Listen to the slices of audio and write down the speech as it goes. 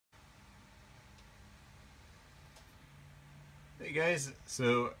Hey guys,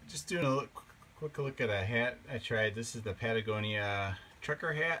 so just doing a quick look at a hat I tried. This is the Patagonia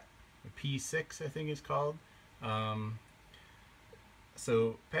Trucker Hat, the P6 I think it's called.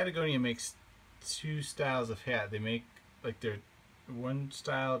 So Patagonia makes two styles of hat. They make like their one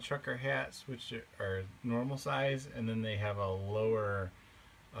style trucker hats, which are normal size, and then they have a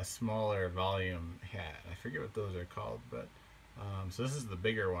smaller volume hat. I forget what those are called, but so this is the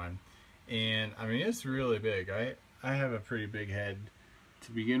bigger one, and I mean it's really big. I have a pretty big head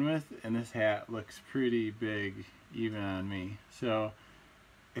to begin with, and this hat looks pretty big even on me. So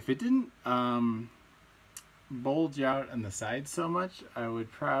if it didn't bulge out on the sides so much, I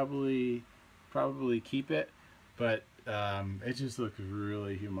would probably keep it, but it just looks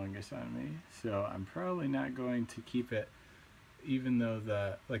really humongous on me, so I'm probably not going to keep it, even though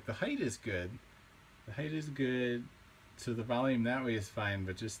the height is good. The height is good, so the volume that way is fine,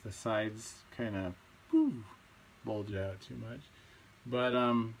 but just the sides kind of bulge out too much. But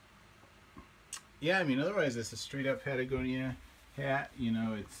yeah, I mean otherwise it's a straight up Patagonia hat. You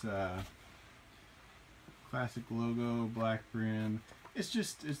know, it's classic logo, black brim. It's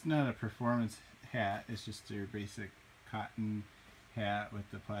not a performance hat, it's just your basic cotton hat with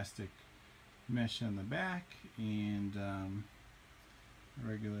the plastic mesh on the back and a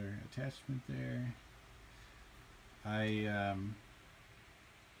regular attachment there.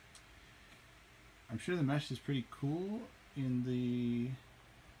 I'm sure the mesh is pretty cool in the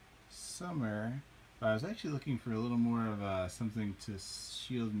summer, but I was actually looking for a little more of something to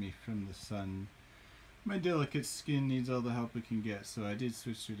shield me from the sun. My delicate skin needs all the help it can get, so I did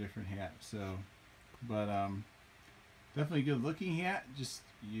switch to a different hat. So, but definitely a good looking hat. Just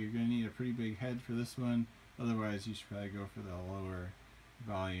you're gonna need a pretty big head for this one. Otherwise, you should probably go for the lower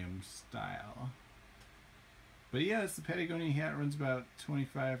volume style. But yeah, it's the Patagonia hat. Runs about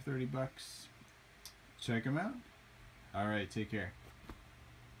 $25-30 bucks. Check them out. All right, take care.